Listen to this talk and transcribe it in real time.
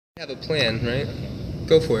Have a plan, right?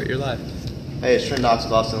 Go for it. You're live. Hey, it's Trent Knox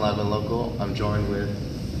of Austin Live and Local. I'm joined with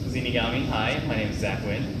Zenigami. Hi, my name is Zach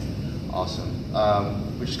Wynn.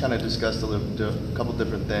 Awesome. We just kind of discussed a couple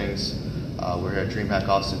different things. We're here at DreamHack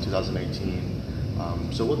Austin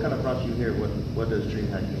 2018. So what kind of brought you here? What does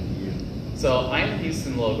DreamHack mean to you? So I'm a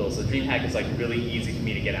Houston local, so DreamHack is like really easy for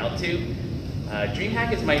me to get out to.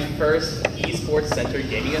 DreamHack is my first esports centered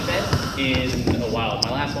gaming event in a while.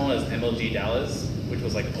 My last one was MLG Dallas, which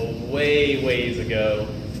was like ways ago,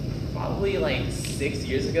 probably like 6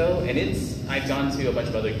 years ago. And I've gone to a bunch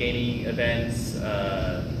of other gaming events,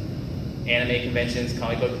 anime conventions,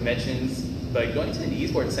 comic book conventions, but going to an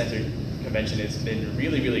esports centered convention has been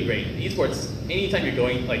really, really great. Esports, anytime you're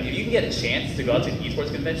going, like if you can get a chance to go out to an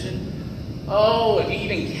esports convention, if you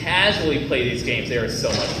even casually play these games, they are so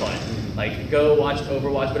much fun. Like go watch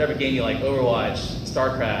Overwatch, whatever game you like, Overwatch,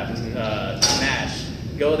 StarCraft, Smash.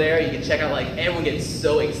 Go there, you can check out, like everyone gets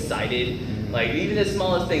so excited. Like even the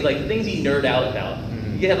smallest things, like the things you nerd out about.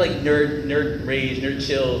 You can have like nerd rage, nerd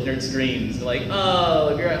chills, nerd screams. Like, if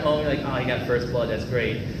you're at home, you're like, you got first blood, that's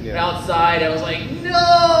great. Yeah. But outside, I was like, no,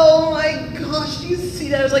 oh my gosh, do you see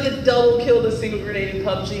that? It was like a double kill with a single grenade in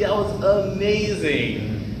PUBG. That was amazing.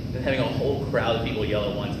 And having a whole crowd of people yell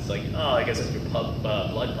at once, it's like, I guess that's your blood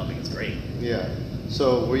pumping. It's great. Yeah.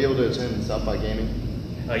 So were you able to attend South by Gaming?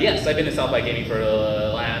 Yes, I've been to South by Gaming for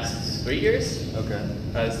the last 3 years. Okay.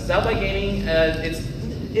 South by Gaming,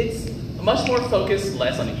 it's much more focused,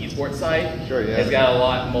 less on the esports side. Sure, yeah. It's got a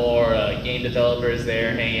lot more game developers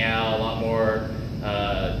there hanging out, a lot more,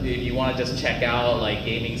 if you want to just check out like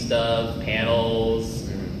gaming stuff, panels,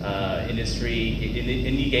 industry,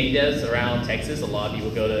 indie game devs around Texas. A lot of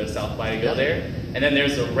people go to South by to go there. And then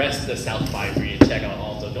there's the rest of the South by for you to check out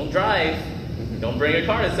also. Don't drive. Don't bring your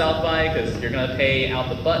car to South by because you're going to pay out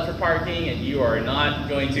the butt for parking and you are not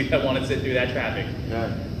going to want to sit through that traffic.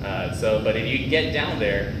 Yeah. But if you get down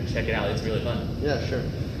there, check it out. It's really fun. Yeah, sure.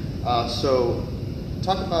 So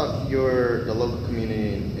talk about the local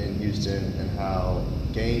community in Houston and how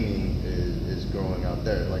gaming is growing out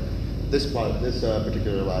there. Like this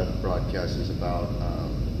particular live broadcast is about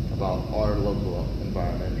our local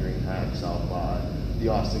environment, DreamHack, South by, the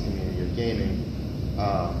Austin community of gaming.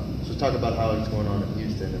 So talk about how it's going on in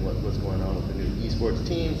Houston and what's going on with the new esports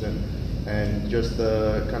teams and just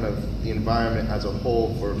the kind of the environment as a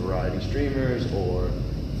whole for variety streamers or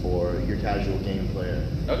for your casual game player.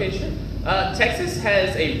 Okay, sure. Texas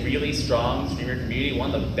has a really strong streamer community,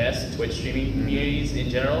 one of the best Twitch streaming communities in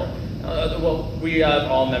general. We have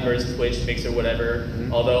all members, Twitch, Mixer, whatever,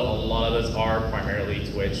 although a lot of us are primarily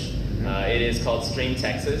Twitch. It is called Stream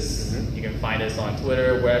Texas. You can find us on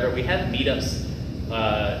Twitter, wherever. We have meetups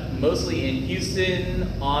mostly in Houston,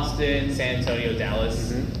 Austin, San Antonio,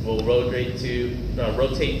 Dallas. We'll rotate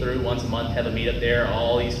through once a month, have a meetup there.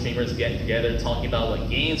 All these streamers get together, talking about what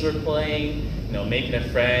games we're playing, making a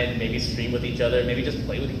friend, maybe stream with each other, maybe just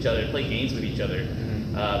play with each other, play games with each other.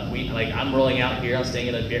 I'm rolling out here. I'm staying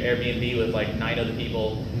in an Airbnb with like 9 other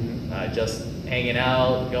people, just hanging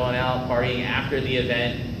out, going out, partying after the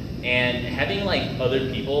event, and having like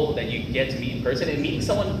other people that you get to meet in person and meeting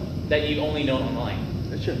someone that you've only known online.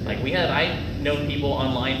 Sure. Like I've known people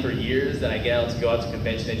online for years that I get out to go out to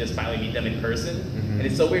convention and just finally meet them in person. And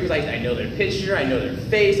it's so weird because I know their picture, I know their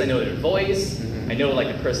face, I know their voice, I know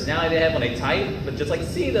like the personality they have when they type, but just like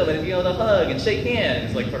see them and be able to hug and shake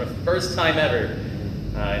hands like for the first time ever.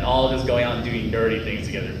 And all of us going out and doing nerdy things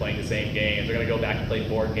together, playing the same games. We're going to go back and play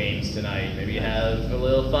board games tonight. Maybe have a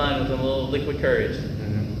little fun with a little liquid courage.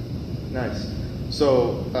 Nice.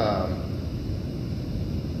 So,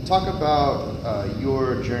 talk about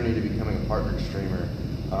your journey to becoming a partner streamer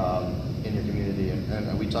in your community,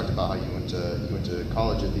 and we talked about how you went to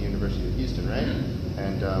college at the University of Houston, right?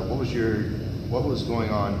 And what was going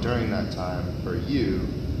on during that time for you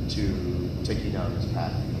to take you down this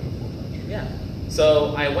path of becoming a full-time streamer? Yeah.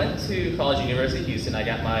 So I went to college at University of Houston. I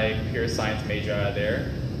got my pure science major out of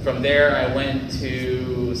there. From there, I went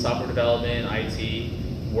to software development,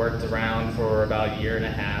 IT, worked around for about a year and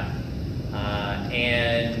a half.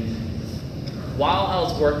 And while I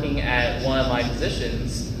was working at one of my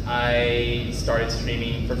positions, I started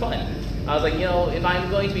streaming for fun. I was like, if I'm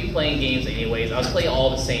going to be playing games anyways, I'll play all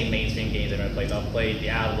the same mainstream games I'm going to play. I'll play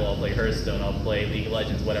Diablo, I'll play Hearthstone, I'll play League of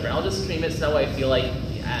Legends, whatever. I'll just stream it so I feel like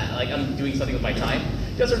I'm doing something with my time.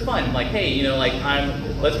 Just for fun. Like, hey,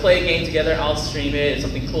 let's play a game together, I'll stream it. If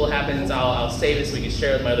something cool happens, I'll save it so we can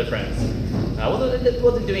share it with my other friends. I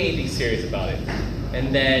wasn't doing anything serious about it.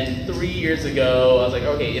 And then 3 years ago, I was like,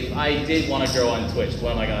 okay, if I did want to grow on Twitch,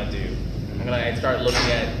 what am I going to do? I started looking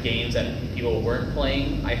at games that people weren't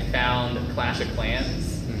playing. I found Clash of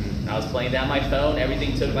Clans. And I was playing that on my phone.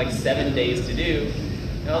 Everything took like 7 days to do.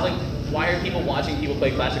 And I was like, why are people watching people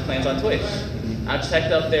play Clash of Clans on Twitch? I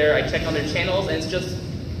checked on their channels, and it's just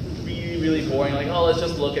really boring. Like, oh, let's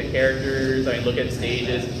just look at characters, look at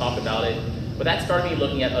stages and talk about it. But that started me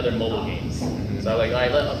looking at other mobile games. So I was like,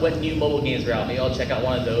 all right, what new mobile games are out? Maybe I'll check out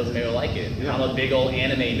one of those, maybe I'll like it. Yeah. I'm a big old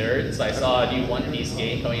anime nerd, so I saw a new One Piece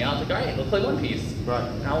game coming out. I was like, all right, let's play One Piece. Right.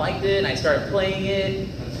 And I liked it, and I started playing it,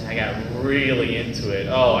 and I got really into it.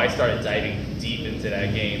 Oh, I started diving deep into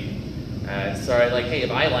that game. Started like, hey,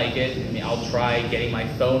 if I like it, I'll try getting my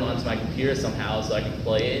phone onto my computer somehow so I can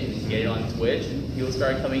play it and get it on Twitch. And people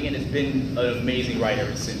started coming in. It's been an amazing ride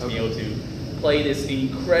ever since, being able to play this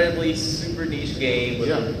incredibly super niche game with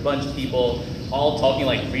a bunch of people all talking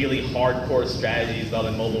like really hardcore strategies about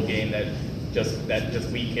a mobile game that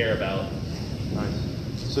just we care about. Nice.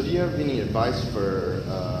 So do you have any advice for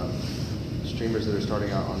streamers that are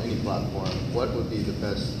starting out on any platform? What would be the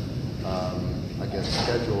best,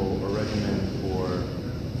 schedule or regimen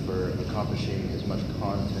for accomplishing as much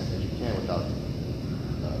content as you can without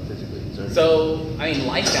physically exerting? So,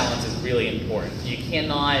 life balance is really important. You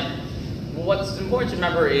cannot. What's important to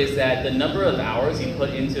remember is that the number of hours you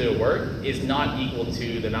put into work is not equal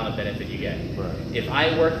to the amount of benefit you get. Right. If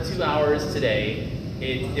I work 2 hours today,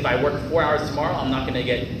 if I work 4 hours tomorrow, I'm not going to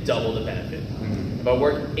get double the benefit. If I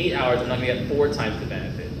work 8 hours, I'm not going to get 4 times the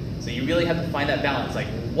benefit. So you really have to find that balance. Like,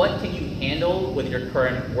 what can you handle with your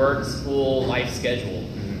current work, school, life schedule?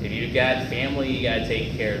 If you've got family you got to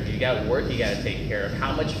take care of, if you've got work you got to take care of,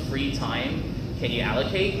 how much free time can you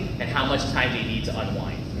allocate, and how much time do you need to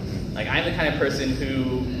unwind? Like, I'm the kind of person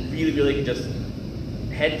who really can just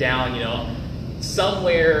head down,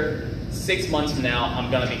 somewhere 6 months from now, I'm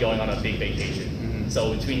going to be going on a big vacation.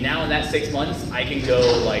 So between now and that 6 months, I can go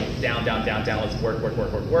like down, let's work,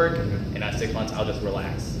 and that 6 months, I'll just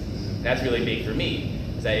relax. That's really big for me,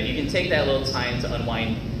 is that if you can take that little time to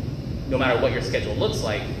unwind, no matter what your schedule looks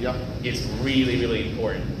like, it's really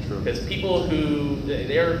important. Because people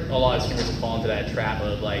there are a lot of streamers who fall into that trap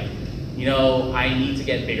of like, I need to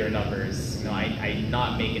get bigger numbers. I'm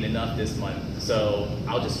not making enough this month, so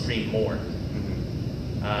I'll just stream more.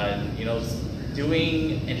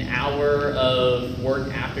 Doing an hour of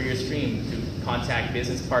work after your stream to contact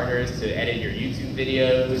business partners, to edit your YouTube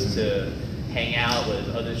videos, to hang out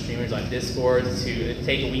with other streamers on Discord, to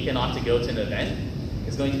take a weekend off to go to an event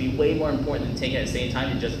is going to be way more important than taking it at the same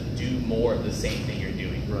time and just do more of the same thing you're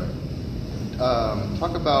doing. Right.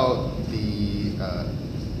 Talk about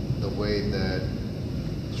the way that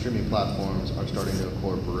streaming platforms are starting to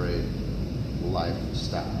incorporate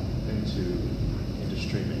lifestyle into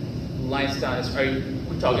streaming. Lifestyle, are you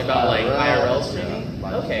talking about like IRL streaming?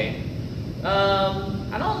 Yeah, okay.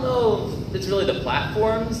 I don't know if it's really the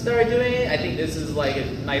platforms that are doing it. I think this is like a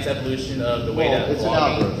nice evolution of the way that it's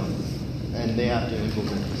vlogging. an algorithm, and they have to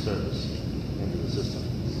implement the service into the system.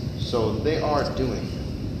 So they are doing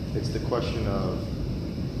it. It's the question of,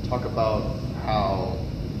 talk about how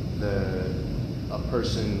a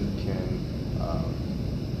person can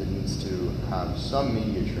that needs to have some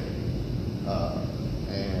media training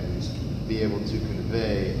and be able to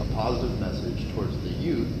convey a positive message towards the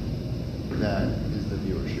youth that is the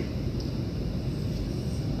viewership.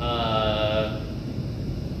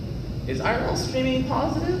 Is IRL streaming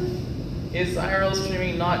positive? Is IRL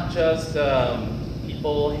streaming not just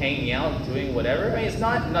people hanging out doing whatever? It's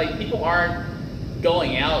not like people aren't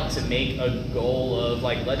going out to make a goal of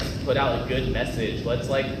like, let's put out a good message. Let's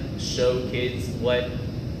like show kids what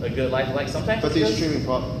a good life like. Sometimes. But these streaming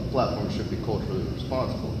platforms should be culturally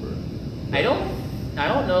responsible for it. I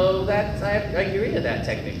don't know that I agree with that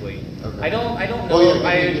technically. Okay. I don't know if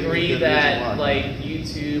I agree that like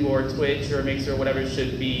YouTube or Twitch or Mixer or whatever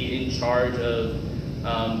should be in charge of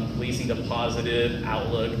policing the positive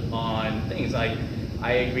outlook on things. I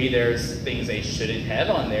agree there's things they shouldn't have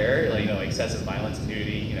on there, like excessive violence and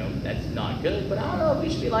nudity, that's not good. But I don't know if we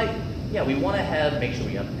should be like, we want to make sure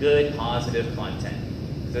we have good positive content.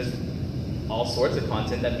 There's all sorts of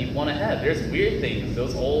content that people want to have. There's weird things,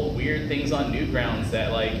 those old weird things on Newgrounds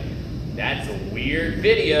that like, that's a weird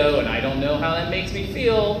video and I don't know how that makes me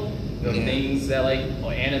feel. Those things that like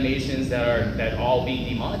animations that all being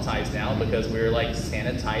demonetized now because we're like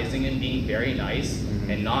sanitizing and being very nice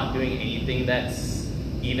and not doing anything that's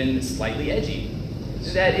even slightly edgy.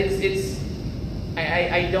 That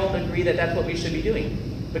I don't agree that that's what we should be doing.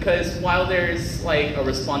 Because while there's like a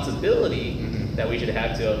responsibility that we should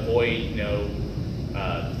have to avoid,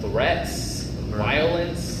 threats,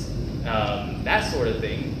 violence, that sort of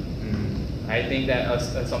thing, I think that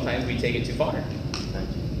sometimes we take it too far. Thank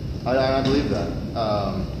you. I believe that.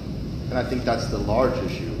 And I think that's the large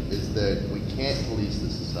issue, is that we can't police the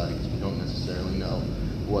society because we don't necessarily know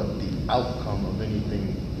what the outcome of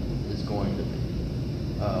anything is going to be.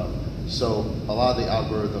 So a lot of the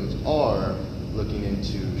algorithms are looking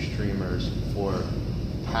into streamers for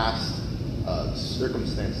past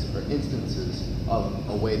circumstances or instances of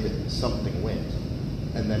a way that something went,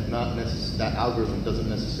 and that that algorithm doesn't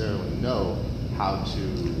necessarily know how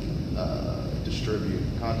to distribute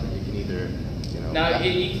content. You can either, Now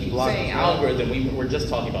you keep saying algorithm. We're just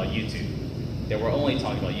talking about YouTube. That we're only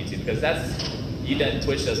talking about YouTube because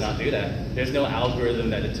Twitch does not do that. There's no algorithm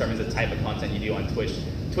that determines the type of content you do on Twitch.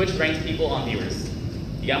 Twitch ranks people on viewers.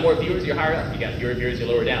 You got more viewers, you're higher up. You got fewer viewers, you're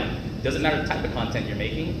lower down. Doesn't matter the type of content you're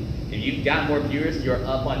making. If you've got more viewers, you're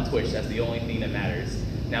up on Twitch. That's the only thing that matters.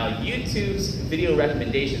 Now, YouTube's video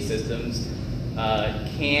recommendation systems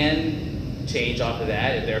can change off of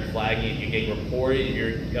that. If they're flagging, if you get reported,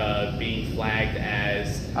 if you're being flagged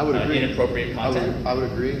as inappropriate content. I would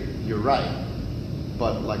agree. You're right.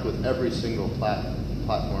 But like with every single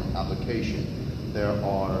platform application, there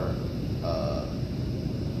are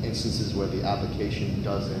instances where the application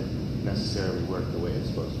doesn't necessarily work the way it's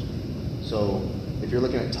supposed to. So if you're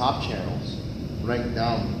looking at top channels, ranked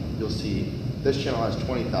down, you'll see this channel has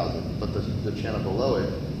 20,000, but the channel below it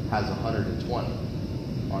has 120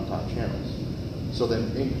 on top channels. So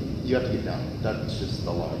then you have to get down. That's just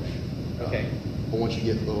the large. Okay. But once you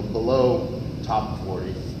get below top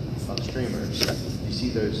 40 of streamers, you see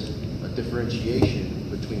there's a differentiation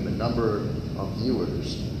between the number of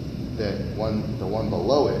viewers that the one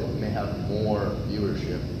below it may have more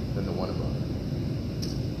viewership than the one above it.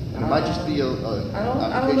 And it might just be I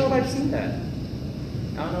don't know if I've seen that.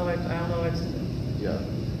 I don't know if I've seen that. Yeah.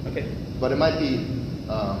 Okay. But it might be.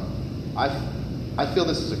 I feel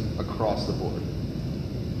this is across the board.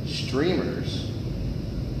 Streamers,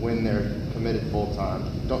 when they're committed full time,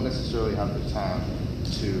 don't necessarily have the time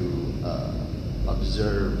to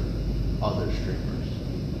observe other streamers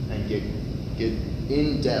and get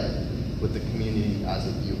in depth with the community as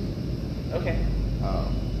a viewer. Okay.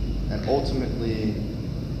 And ultimately,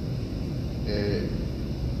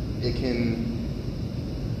 it can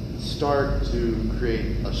start to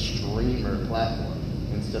create a streamer platform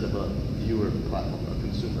instead of a viewer platform, a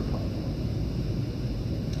consumer platform.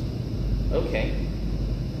 Okay.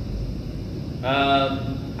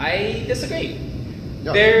 I disagree.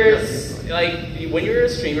 Yeah, There's when you're a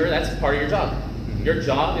streamer, that's part of your job. Mm-hmm. Your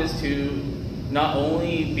job is to not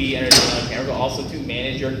only be entertaining on camera, but also to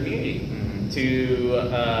manage your community. Mm-hmm. To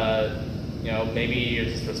maybe you're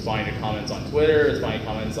just responding to comments on Twitter, responding to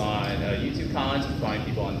comments on YouTube comments, responding to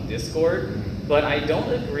people on Discord. Mm-hmm. But I don't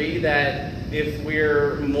agree that if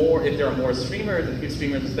there are more streamers and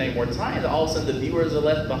streamers are spending more time, that all of a sudden the viewers are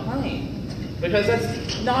left behind. Because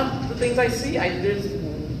that's not the things I see. There's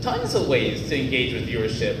tons of ways to engage with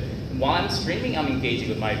viewership. While I'm streaming, I'm engaging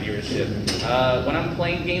with my viewership. When I'm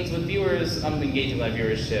playing games with viewers, I'm engaging with my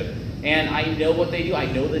viewership. And I know what they do. I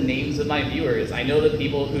know the names of my viewers. I know the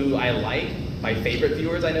people who I like. My favorite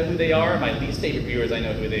viewers, I know who they are. My least favorite viewers, I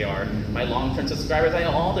know who they are. My long-term subscribers, I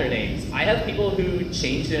know all their names. I have people who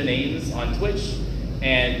change their names on Twitch,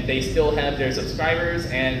 and they still have their subscribers,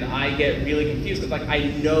 and I get really confused because I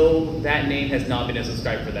know that name has not been a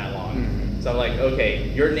subscriber for that long. Mm-hmm. So I'm like, okay,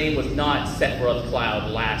 your name was not Sephiroth Cloud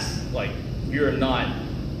you're not.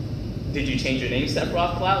 Did you change your name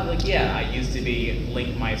Sephiroth Cloud? Like, yeah, I used to be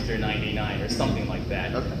Linkmeister99 or something like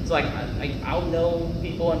that. Okay. So I'll know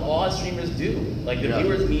people, and a lot of streamers do. The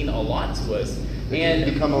viewers mean a lot to us.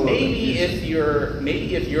 And maybe if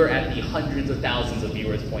you're at the hundreds of thousands of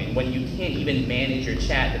viewers point, when you can't even manage your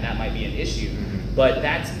chat, then that might be an issue. Mm-hmm. But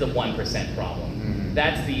that's the 1% problem. Mm-hmm.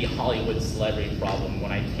 That's the Hollywood celebrity problem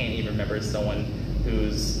when I can't even remember someone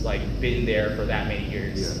who's been there for that many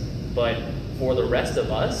years. Yeah. But for the rest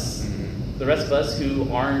of us,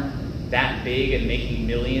 who aren't that big and making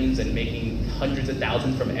millions and making hundreds of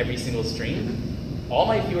thousands from every single stream, all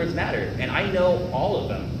my viewers matter, and I know all of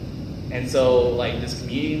them. And so this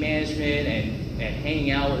community management and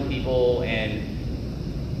hanging out with people and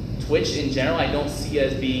Twitch in general, I don't see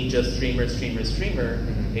as being just streamer.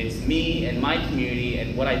 Mm-hmm. It's me and my community,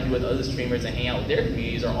 and what I do with other streamers and hang out with their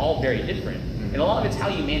communities are all very different. Mm-hmm. And a lot of it's how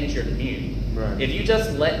you manage your community. Right. If you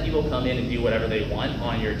just let people come in and do whatever they want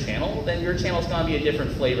on your channel, then your channel's going to be a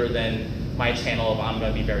different flavor than my channel if I'm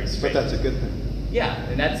going to be very strict. But that's a good thing. Yeah,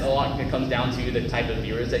 and that's a lot. It comes down to the type of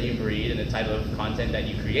viewers that you breed and the type of content that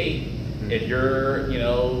you create. Mm-hmm. If you're,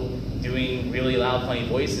 doing really loud, funny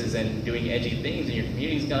voices and doing edgy things, and your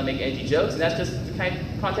community's going to make edgy jokes, and that's just the kind of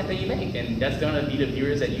content that you make, and that's going to be the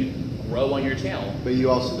viewers that you grow on your channel. But you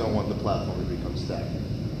also don't want the platform to become stagnant,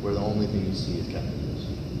 where the only thing you see is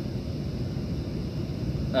capitalism.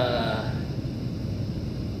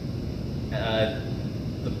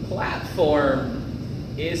 The platform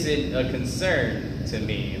isn't a concern to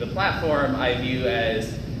me. The platform I view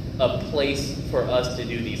as a place for us to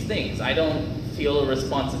do these things. I don't feel a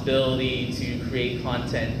responsibility to create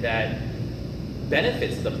content that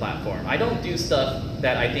benefits the platform. I don't do stuff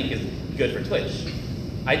that I think is good for Twitch.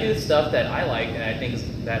 I do stuff that I like and I think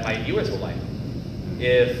that my viewers will like.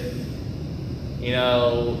 If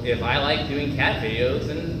I like doing cat videos,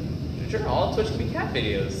 then sure, all Twitch can be cat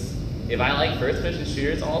videos. If I like first-person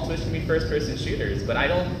shooters, all Twitch can be first-person shooters. But I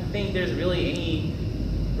don't think there's really any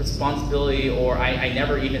responsibility, or I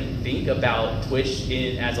never even think about Twitch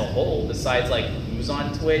as a whole, besides like who's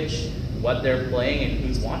on Twitch, what they're playing, and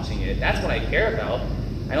who's watching it. That's what I care about.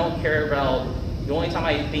 I don't care about, the only time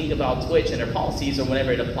I think about Twitch and their policies are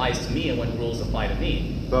whenever it applies to me and when rules apply to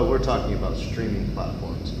me. But we're talking about streaming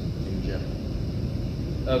platforms in general.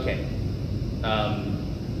 Okay.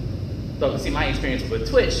 But see, my experience with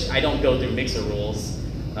Twitch, I don't go through Mixer rules.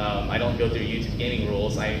 I don't go through YouTube Gaming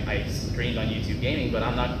rules. I streamed on YouTube Gaming, but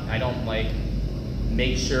I don't like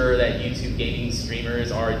make sure that YouTube Gaming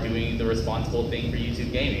streamers are doing the responsible thing for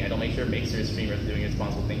YouTube Gaming. I don't make sure Mixer streamers are doing a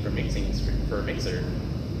responsible thing for Mixer.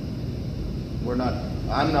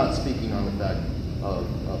 I'm not speaking on the fact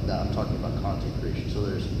of that. I'm talking about content creation. So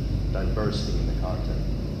there's diversity in the content.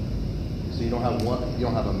 So you don't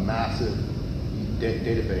have a massive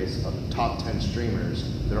database of top 10 streamers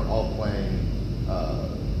that are all playing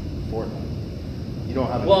Fortnite. You don't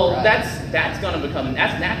have. Well, that's gonna become,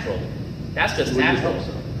 that's natural. That's just natural. Hope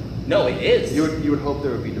so. No, it is. You would hope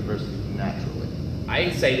there would be diversity naturally.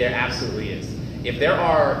 I say there absolutely is. If there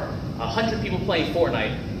are 100 people playing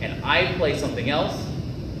Fortnite and I play something else,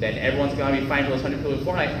 then everyone's gonna be fighting for those 100 people in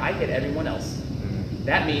Fortnite. I get everyone else. Mm-hmm.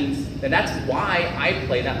 That means that's why I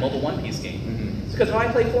play that mobile One Piece game. Mm-hmm. It's because when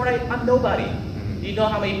I play Fortnite, I'm nobody. Do you know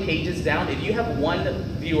how many pages down? If you have one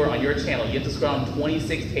viewer on your channel, you have to scroll down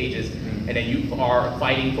 26 pages, and then you are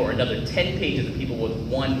fighting for another 10 pages of people with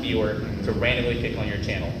one viewer to randomly pick on your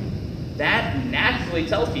channel. That naturally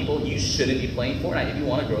tells people you shouldn't be playing Fortnite if you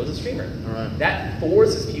want to grow as a streamer. Right. That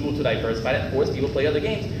forces people to diversify. That forces people to play other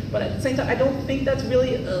games. But at the same time, I don't think that's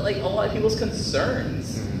really like a lot of people's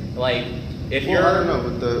concerns. Mm-hmm. Like if you're, I don't know,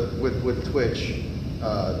 with Twitch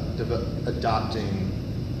adopting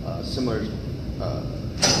similar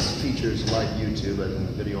features like YouTube, as in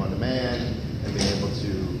video on demand, and being able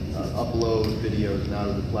to upload videos now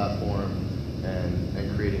to the platform,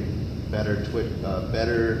 and creating better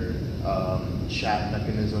chat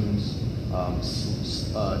mechanisms.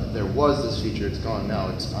 There was this feature; it's gone now.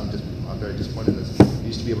 I'm very disappointed in this. You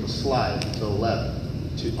used to be able to slide to the left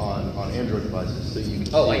on Android devices, so you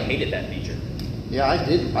can. I hated that feature. Yeah, I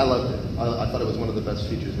did. I loved it. I thought it was one of the best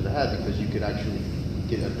features it had because you could actually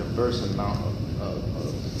get a diverse amount of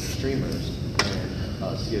streamers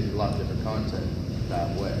and see a lot of different content that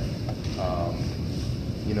way.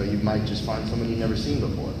 You might just find someone you've never seen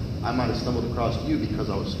before. I might have stumbled across you because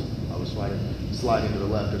I was sliding to the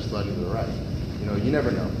left or sliding to the right. You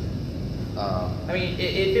never know. I mean,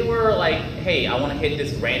 if it were like, hey, I want to hit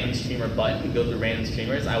this random streamer button and go through random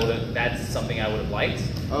streamers, that's something I would have liked.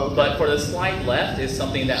 Oh, okay. But for the slide left is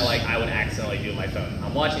something that like I would accidentally do on my phone.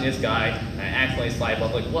 I'm watching this guy and I accidentally slide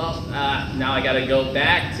left, like, now I got to go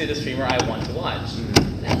back to the streamer I want to watch.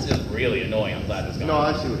 Mm-hmm. That's just really annoying. I'm glad this guy. No,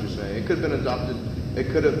 I see what you're saying. It could have been adopted.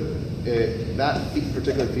 That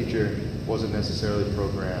particular feature wasn't necessarily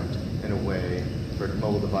programmed in a way for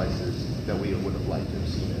mobile devices that we would have liked to have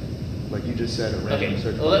seen it. Like you just said, a random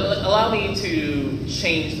search. Allow me to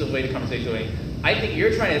change the way the conversation is going. I think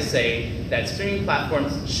you're trying to say that streaming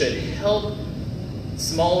platforms should help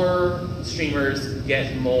smaller streamers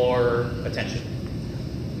get more attention.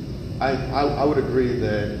 I would agree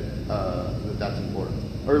that that's important,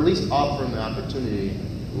 or at least offer them the opportunity,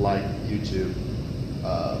 like YouTube,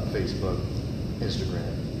 Facebook,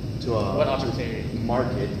 Instagram, to what opportunity?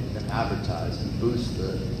 Market and advertise and boost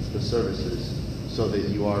the services so that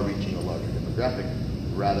you are reaching a larger demographic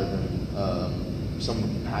rather than some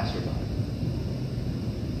passerby.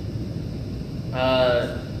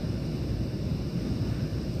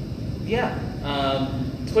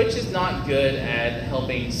 Twitch is not good at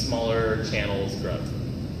helping smaller channels grow.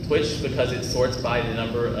 Twitch, because it sorts by the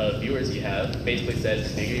number of viewers you have, basically says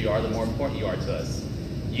the bigger you are, the more important you are to us.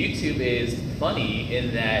 YouTube is funny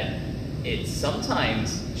in that it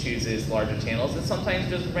sometimes chooses larger channels and sometimes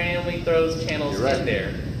just randomly throws channels in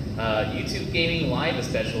there. YouTube Gaming Live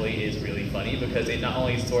especially is really funny because it not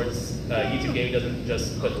only sorts, YouTube Gaming doesn't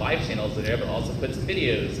just put live channels in there, but also puts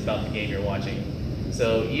videos about the game you're watching.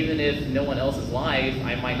 So even if no one else is live,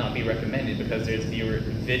 I might not be recommended because there's fewer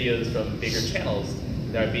videos from bigger channels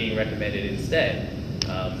that are being recommended instead.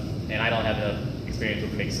 and I don't have enough experience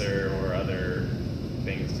with Mixer or other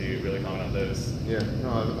things to really comment on those. Yeah,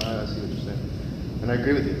 no, I see what you're saying, and I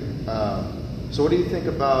agree with you. So, what do you think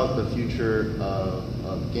about the future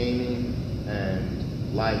of gaming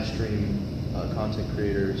and live stream content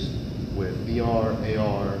creators with VR,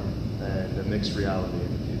 AR, and mixed reality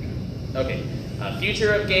in the future? Okay,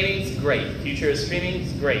 future of gaming is great. Future of streaming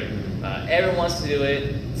is great. Everyone wants to do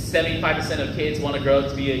it. 75% of kids want to grow up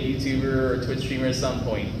to be a YouTuber or Twitch streamer at some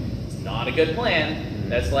point. It's not a good plan.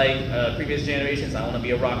 That's like previous generations. I want to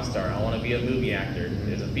be a rock star. I want to be a movie actor.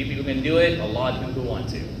 There's a few people who can do it. A lot of people who want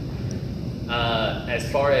to.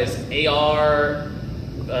 As far as AR,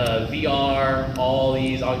 VR, all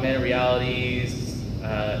these augmented realities,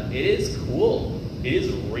 it is cool. It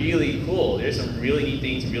is really cool. There's some really neat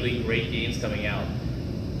things, really great games coming out.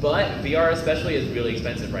 But VR especially is really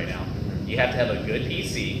expensive right now. You have to have a good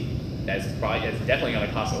PC. That's definitely going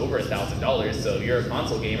to cost over $1,000. So if you're a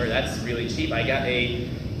console gamer, that's really cheap. I got a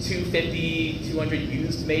 200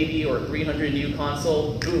 used maybe, or 300 new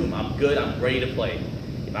console. Boom, I'm good. I'm ready to play.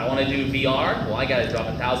 If I want to do VR, well, I got to drop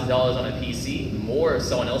 $1,000 on a PC. More if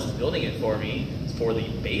someone else is building it for me for the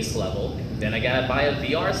base level. Then I got to buy a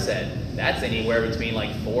VR set. That's anywhere between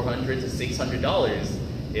like $400 to $600.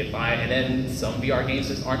 And then some VR games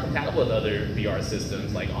just aren't compatible with other VR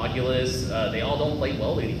systems, like Oculus. They all don't play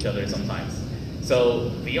well with each other sometimes.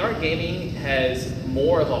 So VR gaming has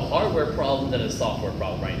more of a hardware problem than a software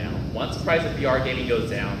problem right now. Once the price of VR gaming goes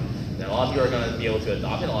down, then a lot of people are going to be able to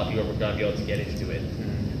adopt it, and a lot of people are going to be able to get into it.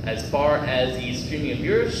 As far as the streaming and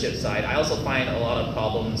viewership side, I also find a lot of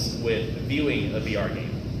problems with viewing a VR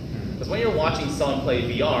game. Because when you're watching someone play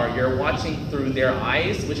VR, you're watching through their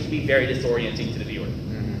eyes, which can be very disorienting to the viewer.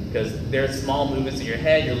 Because there's small movements in your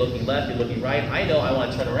head, you're looking left, you're looking right. I know I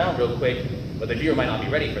want to turn around real quick, but the viewer might not be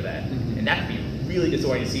ready for that. And that can be really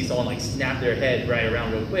disorienting to see someone like snap their head right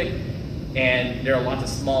around real quick. And there are lots of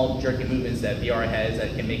small jerky movements that VR has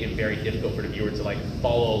that can make it very difficult for the viewer to like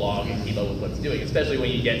follow along and keep up with what's doing, especially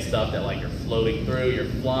when you get stuff that like you're floating through, you're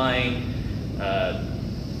flying.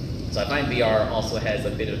 So I find VR also has a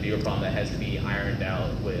bit of a viewer problem that has to be ironed out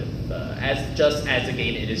with, as the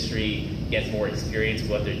game industry gets more experience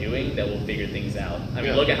with what they're doing, that will figure things out. I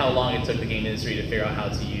mean, look at how long it took the game industry to figure out how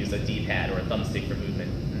to use a D-pad or a thumbstick for movement.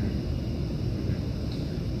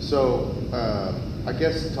 So, I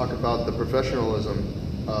guess talk about the professionalism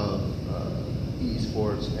of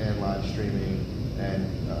esports and live streaming and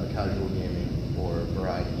casual gaming or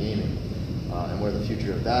variety gaming, and where the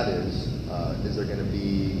future of that is. Is there going to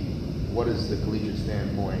be, what is the collegiate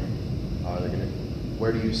standpoint?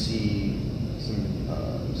 Where do you see some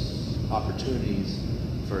opportunities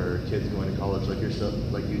for kids going to college like yourself,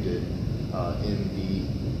 like you did, in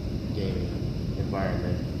the gaming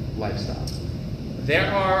environment lifestyle?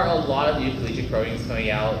 There are a lot of new collegiate programs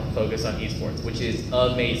coming out focused on esports, which is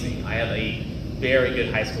amazing. I have a very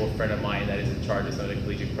good high school friend of mine that is in charge of some of the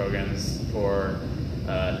collegiate programs for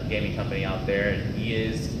a gaming company out there, and he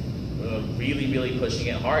is really, really pushing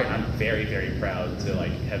it hard. I'm very, very proud to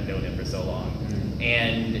like have known him for so long.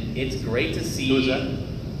 And it's great to see. Who is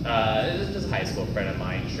that? This is just a high school friend of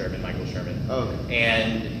mine, Michael Sherman. Oh, okay.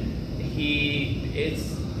 And it's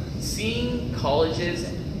seeing colleges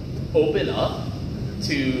open up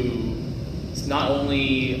to not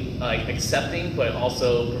only like accepting, but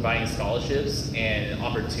also providing scholarships and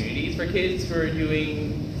opportunities for kids who are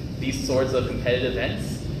doing these sorts of competitive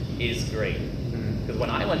events is great. Because when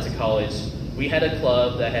I went to college, we had a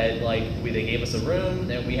club that had they gave us a room,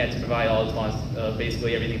 and we had to provide all the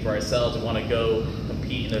basically everything for ourselves. We want to go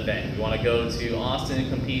compete in an event. We want to go to Austin and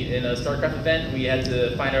compete in a StarCraft event. We had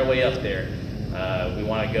to find our way up there. We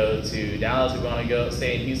want to go to Dallas. We want to go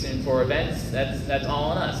stay in Houston for events. That's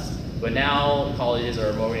all on us. But now colleges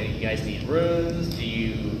are more, you guys need rooms. Do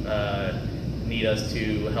you need us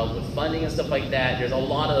to help with funding and stuff like that? There's a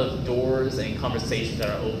lot of doors and conversations that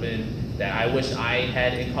are open that I wish I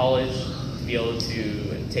had in college to be able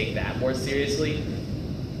to take that more seriously.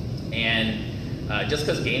 And just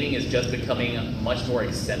because gaming is just becoming much more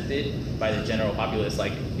accepted by the general populace,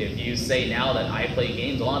 like if you say now that I play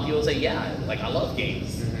games, a lot of people say, yeah, like I love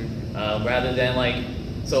games. Rather than like,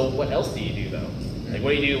 so what else do you do though? Like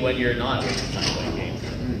what do you do when you're not wasting time playing games?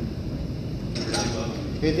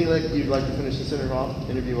 Anything like you'd like to finish this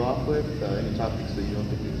interview off with? Any topics that you don't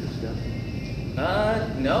think we've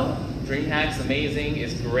discussed? No. DreamHack's amazing.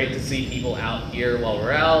 It's great to see people out here while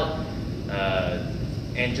we're out,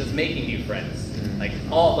 and just making new friends.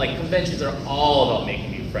 Conventions are all about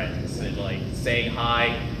making new friends and like saying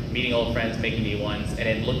hi. meeting old friends, making new ones, and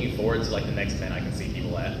then looking forward to like the next event I can see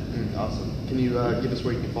people at. Awesome. Can you give us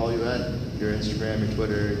where you can follow you at? Your Instagram, your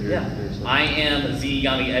Twitter, your I am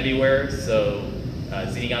Zenigami everywhere, so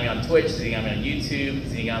Zenigami on Twitch, Zenigami on YouTube,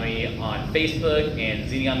 Zenigami on Facebook, and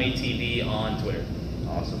Zenigami TV on Twitter.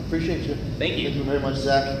 Awesome. Appreciate you. Thank you. Thank you very much,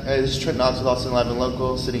 Zach. Hey, this is Trent Knox with Austin Live and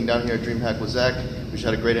Local, sitting down here at DreamHack with Zach. We just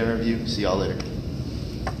had a great interview. See y'all later.